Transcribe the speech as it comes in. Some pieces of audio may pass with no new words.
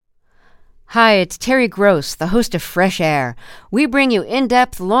Hi, it's Terry Gross, the host of Fresh Air. We bring you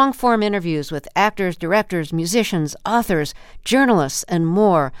in-depth, long-form interviews with actors, directors, musicians, authors, journalists, and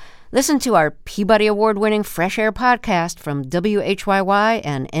more. Listen to our Peabody Award-winning Fresh Air podcast from WHYY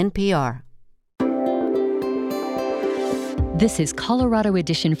and NPR. This is Colorado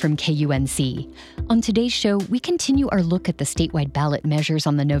Edition from KUNC. On today's show, we continue our look at the statewide ballot measures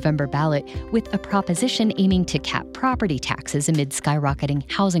on the November ballot with a proposition aiming to cap property taxes amid skyrocketing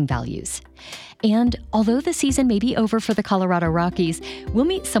housing values. And although the season may be over for the Colorado Rockies, we'll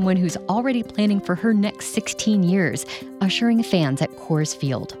meet someone who's already planning for her next 16 years, ushering fans at Coors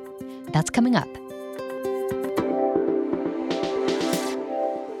Field. That's coming up.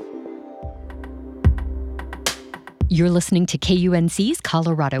 You're listening to KUNC's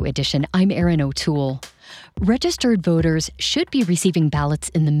Colorado Edition. I'm Erin O'Toole. Registered voters should be receiving ballots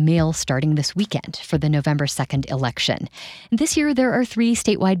in the mail starting this weekend for the November 2nd election. This year, there are 3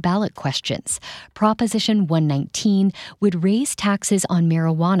 statewide ballot questions. Proposition 119 would raise taxes on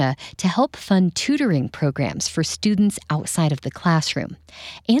marijuana to help fund tutoring programs for students outside of the classroom.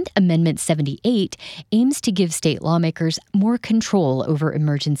 And Amendment 78 aims to give state lawmakers more control over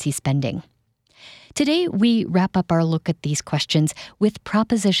emergency spending. Today, we wrap up our look at these questions with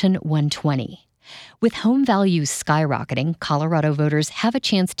Proposition 120. With home values skyrocketing, Colorado voters have a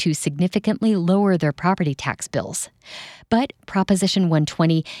chance to significantly lower their property tax bills. But Proposition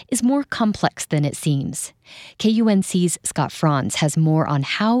 120 is more complex than it seems. KUNC's Scott Franz has more on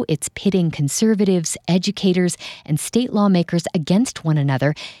how it's pitting conservatives, educators, and state lawmakers against one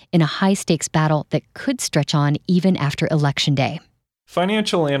another in a high-stakes battle that could stretch on even after Election Day.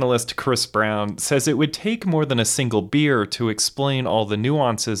 Financial analyst Chris Brown says it would take more than a single beer to explain all the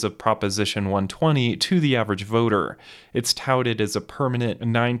nuances of Proposition 120 to the average voter. It's touted as a permanent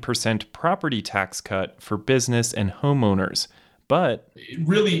 9% property tax cut for business and homeowners. But it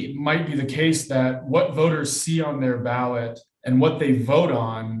really might be the case that what voters see on their ballot and what they vote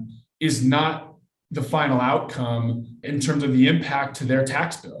on is not the final outcome in terms of the impact to their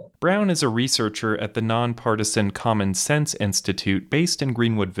tax bill. Brown is a researcher at the nonpartisan Common Sense Institute based in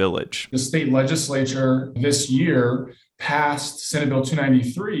Greenwood Village. The state legislature this year passed Senate Bill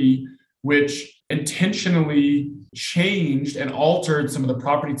 293, which intentionally changed and altered some of the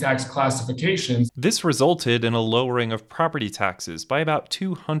property tax classifications. This resulted in a lowering of property taxes by about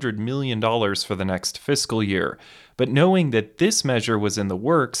 $200 million for the next fiscal year. But knowing that this measure was in the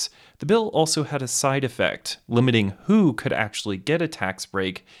works, the bill also had a side effect, limiting who could actually get a tax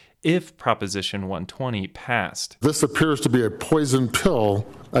break if Proposition 120 passed. This appears to be a poison pill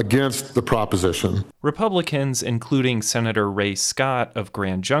against the proposition. Republicans, including Senator Ray Scott of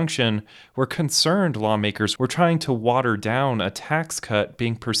Grand Junction, were concerned lawmakers were trying to water down a tax cut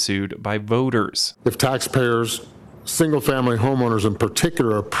being pursued by voters. If taxpayers, single-family homeowners in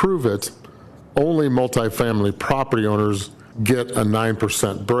particular, approve it, only multifamily property owners get a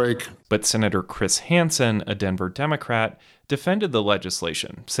 9% break. But Senator Chris Hansen, a Denver Democrat, defended the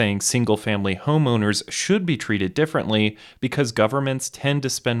legislation, saying single-family homeowners should be treated differently because governments tend to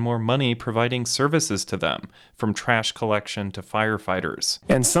spend more money providing services to them, from trash collection to firefighters.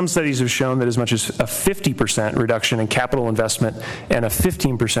 And some studies have shown that as much as a 50% reduction in capital investment and a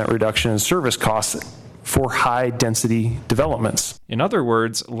 15% reduction in service costs for high-density developments. In other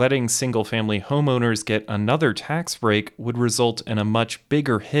words, letting single-family homeowners get another tax break would result in a much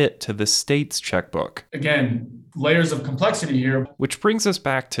bigger hit to the state's checkbook. Again, layers of complexity here. Which brings us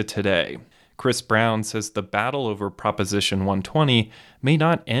back to today. Chris Brown says the battle over Proposition 120 may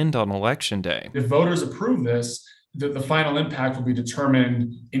not end on Election Day. If voters approve this, the final impact will be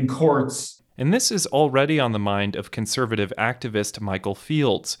determined in courts. And this is already on the mind of conservative activist Michael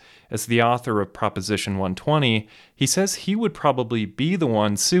Fields. As the author of Proposition 120, he says he would probably be the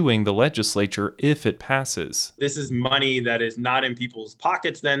one suing the legislature if it passes. This is money that is not in people's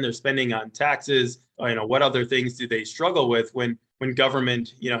pockets then. They're spending on taxes. What other things do they struggle with when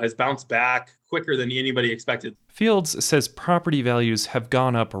government, has bounced back quicker than anybody expected? Fields says property values have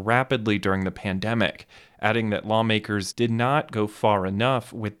gone up rapidly during the pandemic, adding that lawmakers did not go far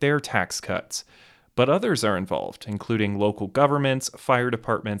enough with their tax cuts. But others are involved, including local governments, fire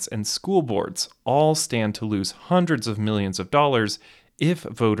departments, and school boards, all stand to lose hundreds of millions of dollars if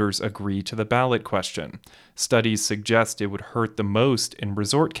voters agree to the ballot question. Studies suggest it would hurt the most in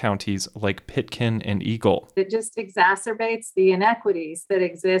resort counties like Pitkin and Eagle. It just exacerbates the inequities that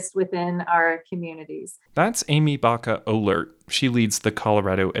exist within our communities. That's Amy Baca Olert. She leads the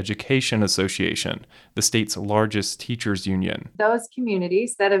Colorado Education Association, the state's largest teachers union. Those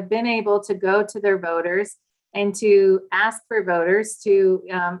communities that have been able to go to their voters and to ask for voters to,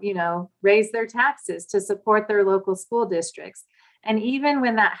 raise their taxes to support their local school districts. And even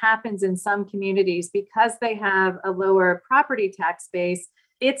when that happens in some communities, because they have a lower property tax base,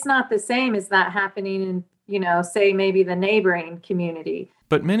 it's not the same as that happening in, say maybe the neighboring community.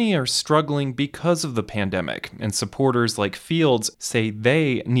 But many are struggling because of the pandemic, and supporters like Fields say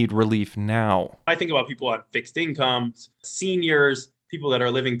they need relief now. I think about people on fixed incomes, seniors, people that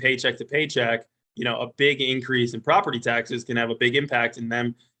are living paycheck to paycheck. A big increase in property taxes can have a big impact in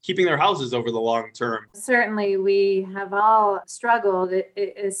them keeping their houses over the long term. Certainly, we have all struggled,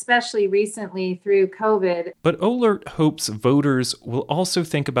 especially recently through COVID. But Oehlert hopes voters will also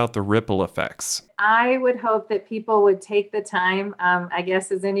think about the ripple effects. I would hope that people would take the time, I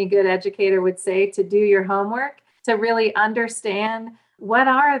guess as any good educator would say, to do your homework, to really understand what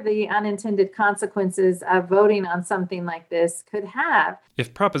are the unintended consequences of voting on something like this could have.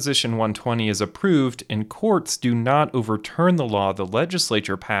 If Proposition 120 is approved and courts do not overturn the law the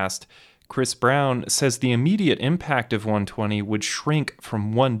legislature passed, Chris Brown says the immediate impact of 120 would shrink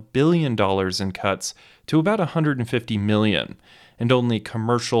from $1 billion in cuts to about $150 million, and only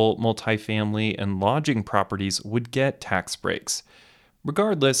commercial, multifamily, and lodging properties would get tax breaks.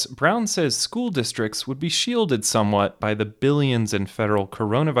 Regardless, Brown says school districts would be shielded somewhat by the billions in federal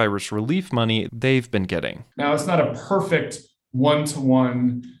coronavirus relief money they've been getting. Now, it's not a perfect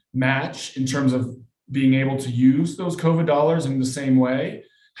one-to-one match in terms of being able to use those COVID dollars in the same way.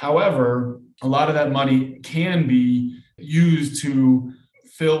 However, a lot of that money can be used to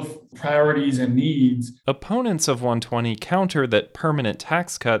fill priorities and needs. Opponents of 120 counter that permanent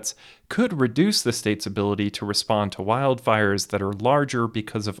tax cuts could reduce the state's ability to respond to wildfires that are larger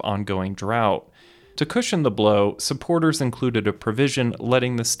because of ongoing drought. To cushion the blow, supporters included a provision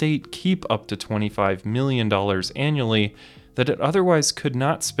letting the state keep up to $25 million annually that it otherwise could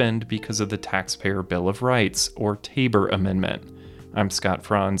not spend because of the Taxpayer Bill of Rights, or Tabor Amendment. I'm Scott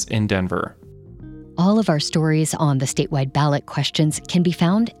Franz in Denver. All of our stories on the statewide ballot questions can be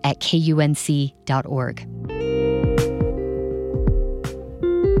found at kunc.org.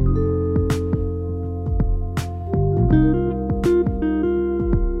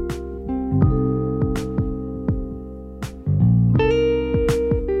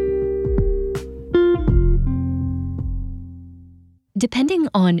 Depending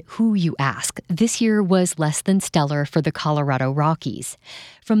on who you ask, this year was less than stellar for the Colorado Rockies.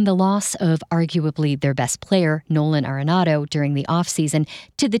 From the loss of arguably their best player, Nolan Arenado, during the offseason,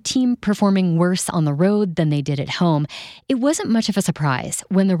 to the team performing worse on the road than they did at home, it wasn't much of a surprise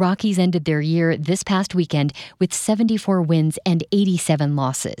when the Rockies ended their year this past weekend with 74 wins and 87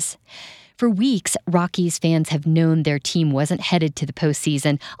 losses. For weeks, Rockies fans have known their team wasn't headed to the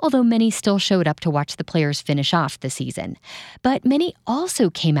postseason, although many still showed up to watch the players finish off the season. But many also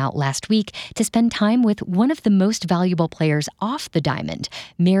came out last week to spend time with one of the most valuable players off the diamond,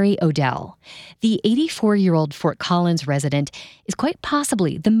 Mary Odell. The 84-year-old Fort Collins resident is quite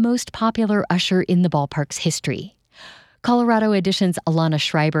possibly the most popular usher in the ballpark's history. Colorado Edition's Alana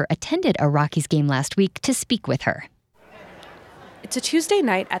Schreiber attended a Rockies game last week to speak with her. It's a Tuesday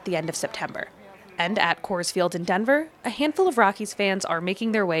night at the end of September, and at Coors Field in Denver, a handful of Rockies fans are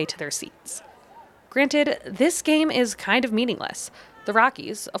making their way to their seats. Granted, this game is kind of meaningless. The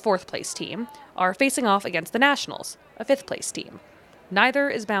Rockies, a fourth-place team, are facing off against the Nationals, a fifth-place team. Neither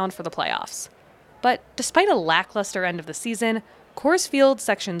is bound for the playoffs. But despite a lackluster end of the season, Coors Field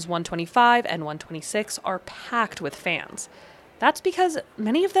sections 125 and 126 are packed with fans. That's because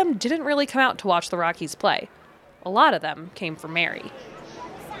many of them didn't really come out to watch the Rockies play. A lot of them came for Mary.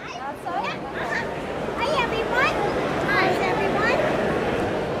 Hi, everyone. How's everyone?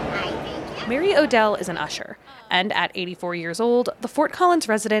 Hi, thank you. Mary Odell is an usher, and at 84 years old, the Fort Collins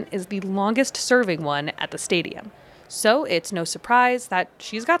resident is the longest-serving one at the stadium. So it's no surprise that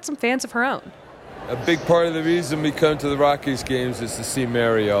she's got some fans of her own. A big part of the reason we come to the Rockies games is to see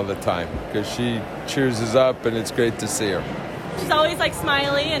Mary all the time, because she cheers us up, and it's great to see her. She's always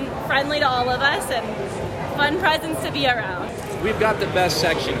smiley and friendly to all of us, and fun presence to be around. We've got the best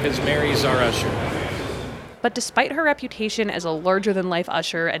section because Mary's our usher. But despite her reputation as a larger-than-life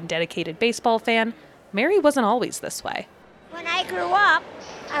usher and dedicated baseball fan, Mary wasn't always this way. When I grew up,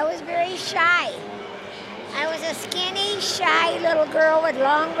 I was very shy. I was a skinny, shy little girl with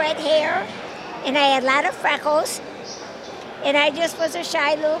long red hair, and I had a lot of freckles, and I just was a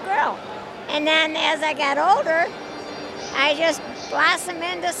shy little girl. And then as I got older, I just blossomed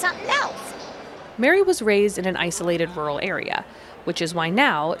into something else. Mary was raised in an isolated rural area, which is why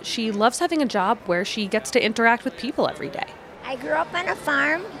now she loves having a job where she gets to interact with people every day. I grew up on a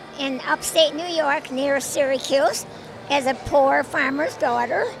farm in upstate New York near Syracuse as a poor farmer's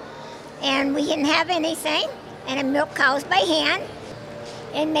daughter, and we didn't have anything, and I milked cows by hand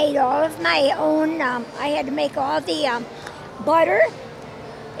and made all of my own, I had to make all the butter,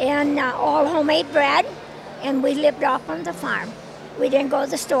 and all homemade bread, and we lived off on the farm. We didn't go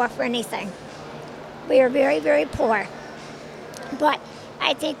to the store for anything. We were very, very poor. But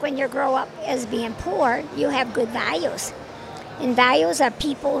I think when you grow up as being poor, you have good values. And values are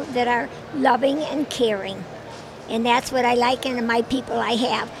people that are loving and caring. And that's what I like in my people I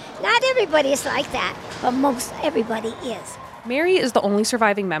have. Not everybody is like that, but most everybody is. Mary is the only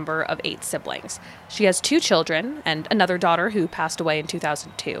surviving member of 8 siblings. She has 2 children and another daughter who passed away in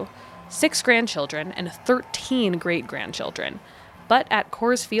 2002, 6 grandchildren, and 13 great-grandchildren. But at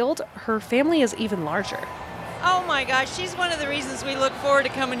Coors Field, her family is even larger. Oh my gosh, she's one of the reasons we look forward to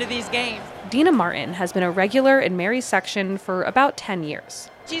coming to these games. Dina Martin has been a regular in Mary's section for about 10 years.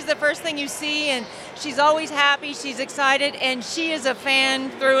 She's the first thing you see, and she's always happy, she's excited, and she is a fan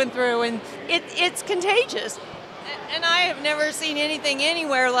through and through, and it's contagious. And I have never seen anything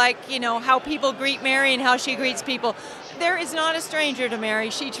anywhere like, how people greet Mary and how she greets people. There is not a stranger to Mary.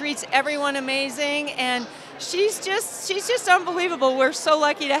 She treats everyone amazing, and she's just unbelievable. We're so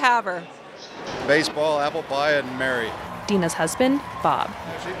lucky to have her. Baseball, apple pie, and Mary. Dina's husband, Bob.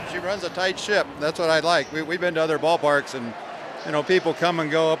 She runs a tight ship. That's what I like. We've been to other ballparks, and people come and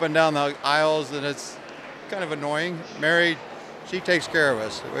go up and down the aisles, and it's kind of annoying. Mary, she takes care of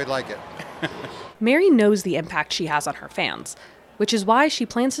us. We like it. Mary knows the impact she has on her fans, which is why she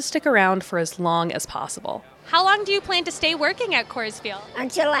plans to stick around for as long as possible. How long do you plan to stay working at Coors Field?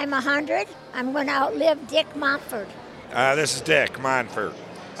 Until I'm 100. I'm going to outlive Dick Montfort. This is Dick Montfort.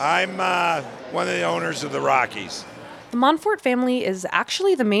 I'm one of the owners of the Rockies. The Montfort family is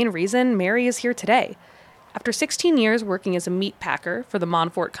actually the main reason Mary is here today. After 16 years working as a meat packer for the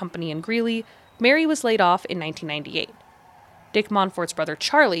Montfort Company in Greeley, Mary was laid off in 1998. Dick Montfort's brother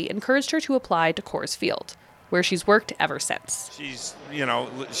Charlie encouraged her to apply to Coors Field, where she's worked ever since. She's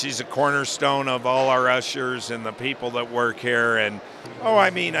a cornerstone of all our ushers and the people that work here. And,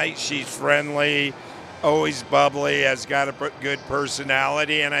 she's friendly, always bubbly, has got a good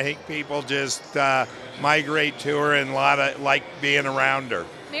personality, and I think people just migrate to her and like being around her.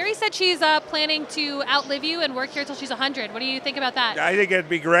 Mary said she's planning to outlive you and work here till she's 100. What do you think about that? I think it'd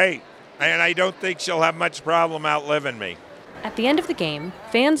be great, and I don't think she'll have much problem outliving me. At the end of the game,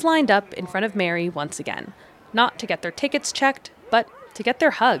 fans lined up in front of Mary once again, not to get their tickets checked, but to get their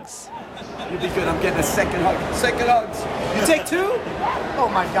hugs. You'll be good. I'm getting a second hug. Second hugs. You take 2? Oh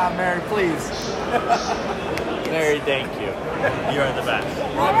my God, Mary, please. Mary, thank you. You are the best.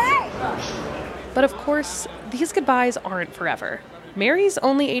 All right. But of course, these goodbyes aren't forever. Mary's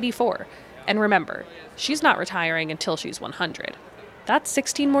only 84. And remember, she's not retiring until she's 100. That's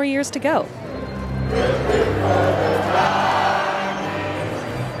 16 more years to go.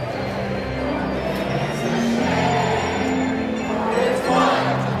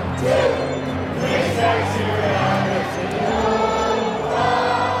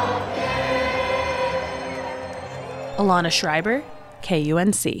 Alana Schreiber,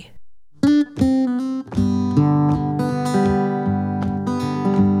 KUNC.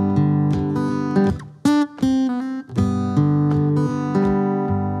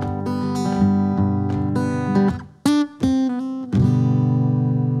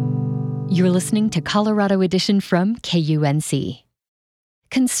 You're listening to Colorado Edition from KUNC.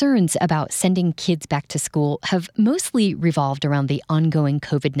 Concerns about sending kids back to school have mostly revolved around the ongoing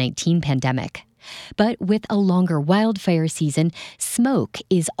COVID-19 pandemic. But with a longer wildfire season, smoke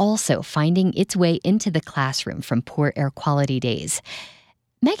is also finding its way into the classroom from poor air quality days.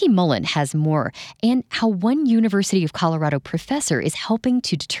 Maggie Mullen has more, and how one University of Colorado professor is helping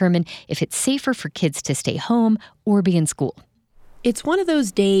to determine if it's safer for kids to stay home or be in school. It's one of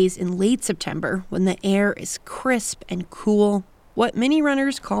those days in late September when the air is crisp and cool, what many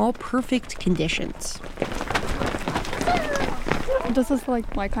runners call perfect conditions. This is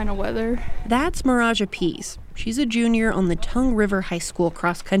like my kind of weather. That's Maraja Pease. She's a junior on the Tongue River High School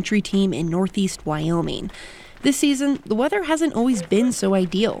cross-country team in northeast Wyoming. This season, the weather hasn't always been so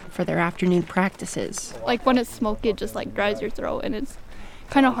ideal for their afternoon practices. Like when it's smoky, it just like dries your throat and it's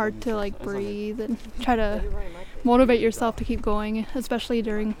kind of hard to like breathe and try to motivate yourself to keep going, especially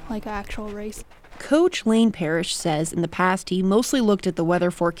during like an actual race. Coach Lane Parrish says in the past he mostly looked at the weather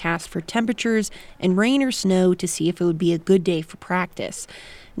forecast for temperatures and rain or snow to see if it would be a good day for practice.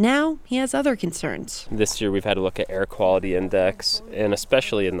 Now he has other concerns. This year we've had to look at air quality index, and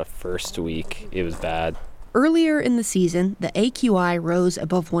especially in the first week, it was bad. Earlier in the season, the AQI rose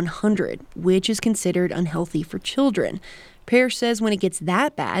above 100, which is considered unhealthy for children. Parrish says when it gets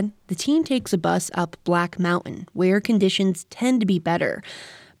that bad, the team takes a bus up Black Mountain, where conditions tend to be better.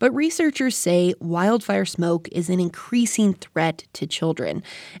 But researchers say wildfire smoke is an increasing threat to children.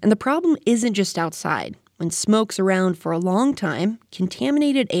 And the problem isn't just outside. When smoke's around for a long time,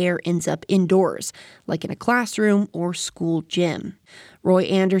 contaminated air ends up indoors, like in a classroom or school gym. Roy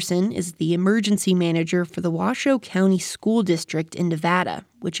Anderson is the emergency manager for the Washoe County School District in Nevada,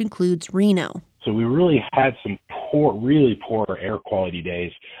 which includes Reno. So we really had some really poor air quality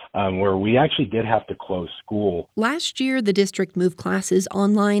days where we actually did have to close school. Last year, the district moved classes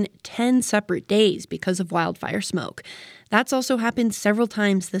online 10 separate days because of wildfire smoke. That's also happened several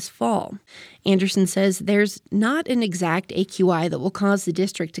times this fall. Anderson says there's not an exact AQI that will cause the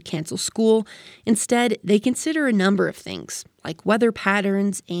district to cancel school. Instead, they consider a number of things, like weather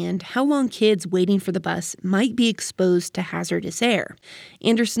patterns and how long kids waiting for the bus might be exposed to hazardous air.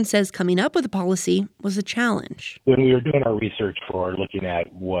 Anderson says coming up with a policy was a challenge. When we were doing our research for looking at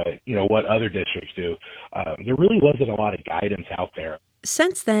what other districts do, there really wasn't a lot of guidance out there.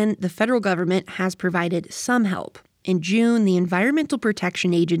 Since then, the federal government has provided some help. In June, the Environmental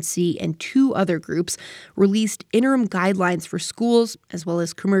Protection Agency and 2 other groups released interim guidelines for schools as well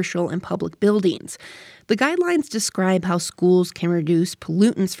as commercial and public buildings. The guidelines describe how schools can reduce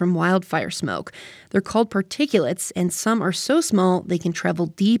pollutants from wildfire smoke. They're called particulates, and some are so small they can travel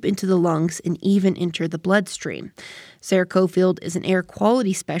deep into the lungs and even enter the bloodstream. Sarah Cofield is an air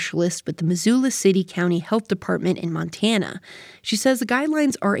quality specialist with the Missoula City County Health Department in Montana. She says the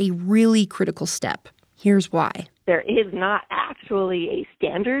guidelines are a really critical step. Here's why. There is not actually a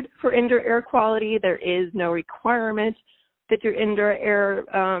standard for indoor air quality. There is no requirement that your indoor air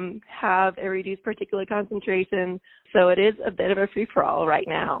have a reduced particulate concentration. So it is a bit of a free-for-all right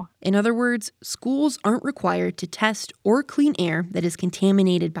now. In other words, schools aren't required to test or clean air that is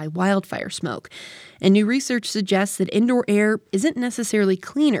contaminated by wildfire smoke. And new research suggests that indoor air isn't necessarily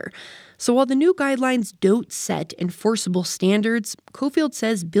cleaner. So while the new guidelines don't set enforceable standards, Cofield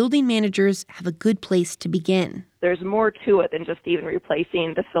says building managers have a good place to begin. There's more to it than just even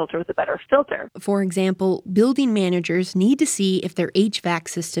replacing the filter with a better filter. For example, building managers need to see if their HVAC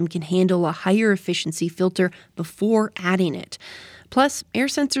system can handle a higher efficiency filter before adding it. Plus, air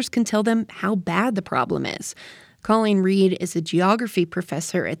sensors can tell them how bad the problem is. Colleen Reed is a geography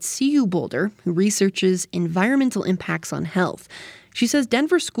professor at CU Boulder who researches environmental impacts on health. She says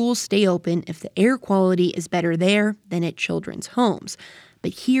Denver schools stay open if the air quality is better there than at children's homes.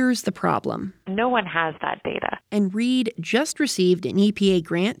 But here's the problem. No one has that data. And Reed just received an EPA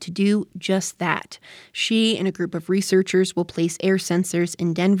grant to do just that. She and a group of researchers will place air sensors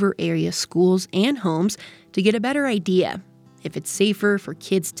in Denver area schools and homes to get a better idea if it's safer for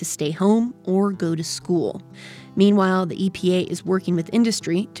kids to stay home or go to school. Meanwhile, the EPA is working with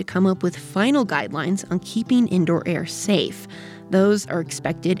industry to come up with final guidelines on keeping indoor air safe. Those are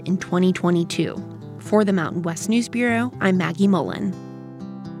expected in 2022. For the Mountain West News Bureau, I'm Maggie Mullen.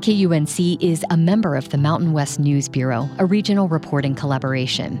 KUNC is a member of the Mountain West News Bureau, a regional reporting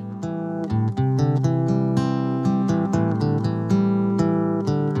collaboration.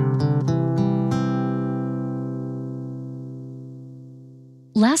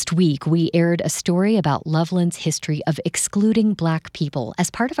 Last week, we aired a story about Loveland's history of excluding Black people as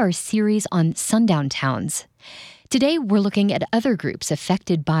part of our series on sundown towns. Today, we're looking at other groups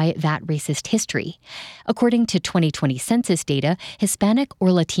affected by that racist history. According to 2020 census data, Hispanic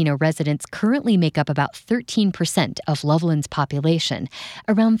or Latino residents currently make up about 13% of Loveland's population.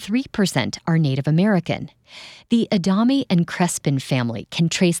 Around 3% are Native American. The Adami and Crespin family can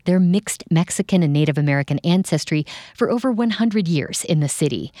trace their mixed Mexican and Native American ancestry for over 100 years in the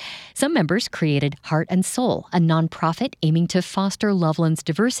city. Some members created Heart and Soul, a nonprofit aiming to foster Loveland's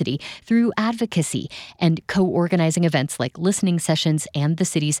diversity through advocacy and co-organizing events like listening sessions and the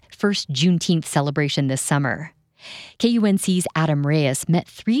city's first Juneteenth celebration this summer. KUNC's Adam Reyes met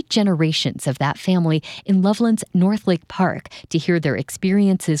 3 generations of that family in Loveland's North Lake Park to hear their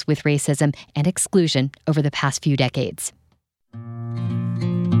experiences with racism and exclusion over the past few decades.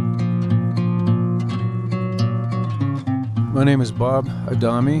 My name is Bob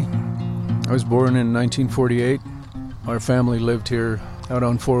Adami. I was born in 1948. Our family lived here out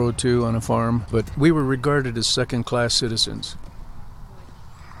on 402 on a farm, but we were regarded as second-class citizens.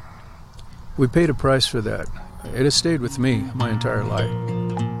 We paid a price for that. It has stayed with me my entire life.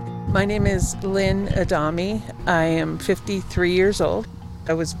 My name is Lynn Adami. I am 53 years old.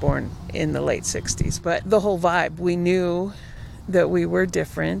 I was born in the late 60s, but the whole vibe, we knew that we were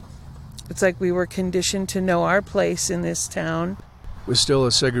different. It's like we were conditioned to know our place in this town. We're still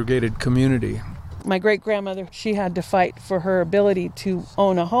a segregated community. My great-grandmother, she had to fight for her ability to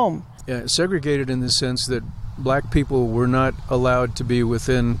own a home. Yeah, segregated in the sense that Black people were not allowed to be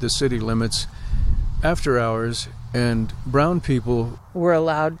within the city limits after hours, and brown people were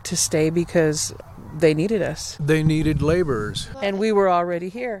allowed to stay because they needed us. They needed laborers. And we were already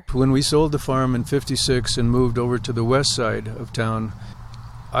here. When we sold the farm in '56 and moved over to the west side of town,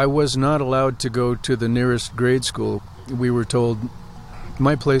 I was not allowed to go to the nearest grade school. We were told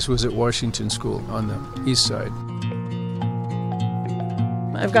my place was at Washington School on the east side.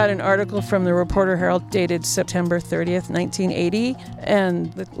 I've got an article from the Reporter Herald dated September 30th, 1980,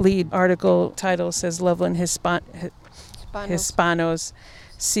 and the lead article title says Loveland Hispanos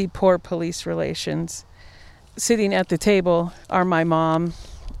see poor police relations. Sitting at the table are my mom,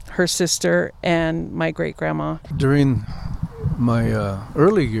 her sister, and my great-grandma. During my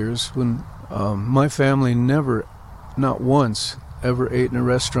early years, when my family never, not once, ever ate in a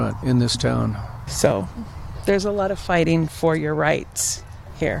restaurant in this town. So there's a lot of fighting for your rights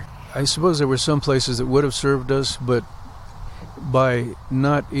here. I suppose there were some places that would have served us, but by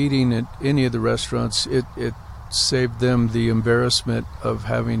not eating at any of the restaurants, it saved them the embarrassment of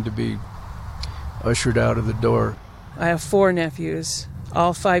having to be ushered out of the door. I have 4 nephews,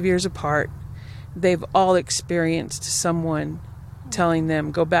 all 5 years apart. They've all experienced someone telling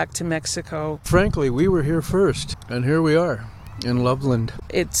them, go back to Mexico. Frankly, we were here first, and here we are in Loveland.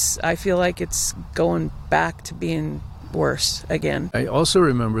 I feel like it's going back to being worse again. I also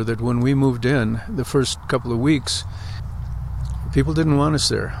remember that when we moved in, the first couple of weeks, people didn't want us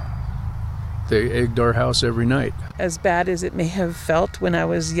there. They egged our house every night. As bad as it may have felt when I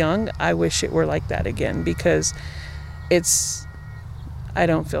was young, I wish it were like that again, because I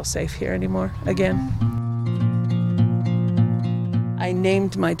don't feel safe here anymore again. I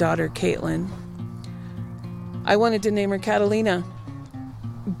named my daughter Caitlin. I wanted to name her Catalina,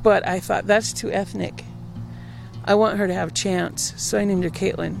 but I thought that's too ethnic. I want her to have a chance, so I named her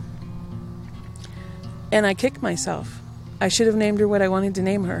Caitlin. And I kicked myself. I should have named her what I wanted to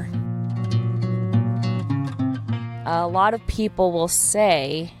name her. A lot of people will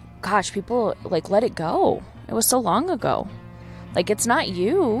say, gosh, people, let it go. It was so long ago. It's not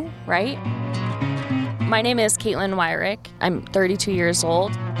you, right? My name is Caitlin Wyrick. I'm 32 years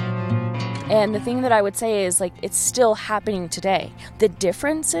old. And the thing that I would say is, it's still happening today. The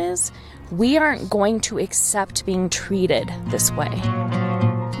difference is we aren't going to accept being treated this way.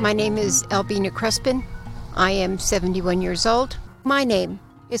 My name is Albina Crespin. I am 71 years old. My name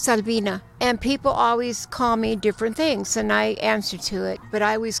is Albina, and people always call me different things, and I answer to it, but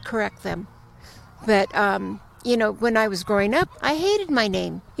I always correct them. But, when I was growing up, I hated my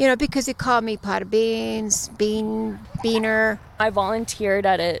name, because they called me pot of beans, beaner. I volunteered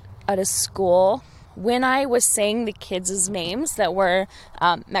at a school. When I was saying the kids' names that were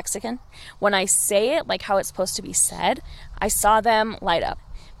Mexican, when I say it how it's supposed to be said, I saw them light up.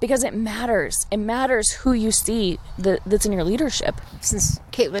 Because it matters. It matters who you see that's in your leadership. Since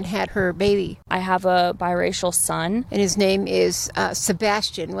Caitlin had her baby, I have a biracial son. And his name is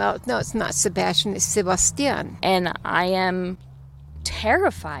Sebastian. Well, no, it's not Sebastian, it's Sebastian. And I am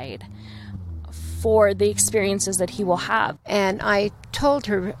terrified for the experiences that he will have. And I told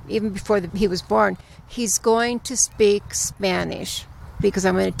her, even before he was born, he's going to speak Spanish because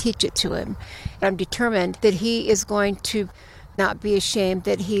I'm going to teach it to him. I'm determined that he is going to not be ashamed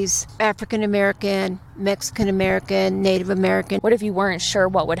that he's African American, Mexican American, Native American. What if you weren't sure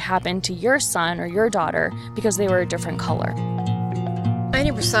what would happen to your son or your daughter because they were a different color? I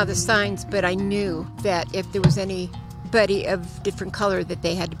never saw the signs, but I knew that if there was anybody of different color that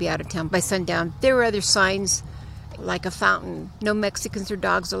they had to be out of town by sundown. There were other signs like a fountain, no Mexicans or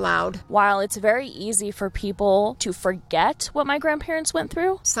dogs allowed. While it's very easy for people to forget what my grandparents went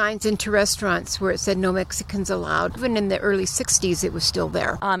through. Signs into restaurants where it said no Mexicans allowed. Even in the early 60s, it was still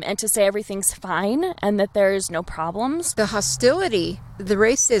there. And to say everything's fine and that there's no problems. The hostility, the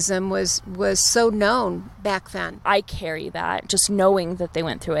racism was so known back then. I carry that, just knowing that they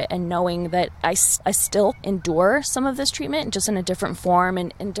went through it and knowing that I still endure some of this treatment, just in a different form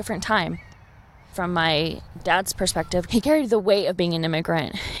and in a different time. From my dad's perspective, he carried the weight of being an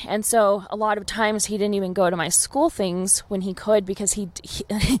immigrant. And so a lot of times he didn't even go to my school things when he could because he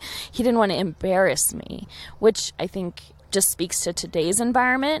didn't want to embarrass me, which I think just speaks to today's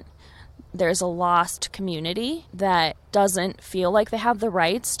environment. There's a lost community that doesn't feel like they have the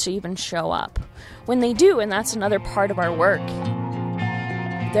rights to even show up when they do, and that's another part of our work.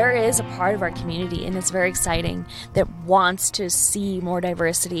 There is a part of our community, and it's very exciting, that wants to see more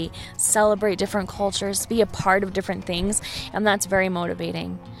diversity, celebrate different cultures, be a part of different things, and that's very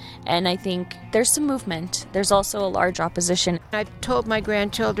motivating. And I think there's some movement. There's also a large opposition. I told my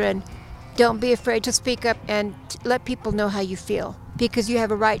grandchildren, don't be afraid to speak up and let people know how you feel, because you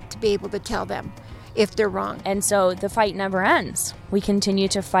have a right to be able to tell them if they're wrong. And so the fight never ends. We continue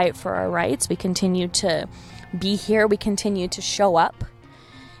to fight for our rights. We continue to be here. We continue to show up.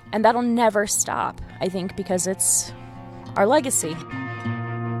 And that'll never stop, I think, because it's our legacy.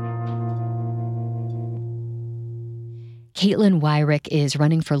 Caitlin Wyrick is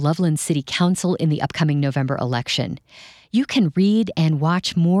running for Loveland City Council in the upcoming November election. You can read and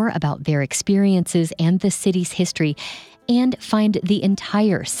watch more about their experiences and the city's history, and find the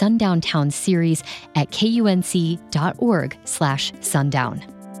entire Sundown Town series at kunc.org/sundown.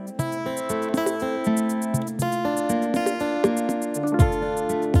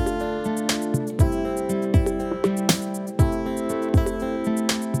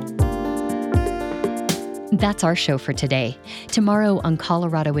 That's our show for today. Tomorrow on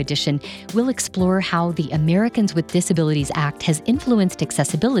Colorado Edition, we'll explore how the Americans with Disabilities Act has influenced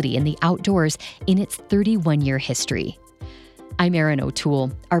accessibility in the outdoors in its 31-year history. I'm Erin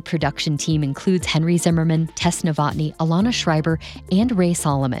O'Toole. Our production team includes Henry Zimmerman, Tess Novotny, Alana Schreiber, and Ray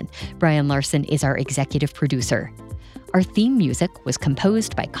Solomon. Brian Larson is our executive producer. Our theme music was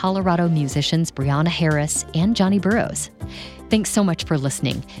composed by Colorado musicians Brianna Harris and Johnny Burrows. Thanks so much for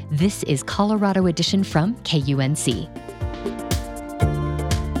listening. This is Colorado Edition from KUNC.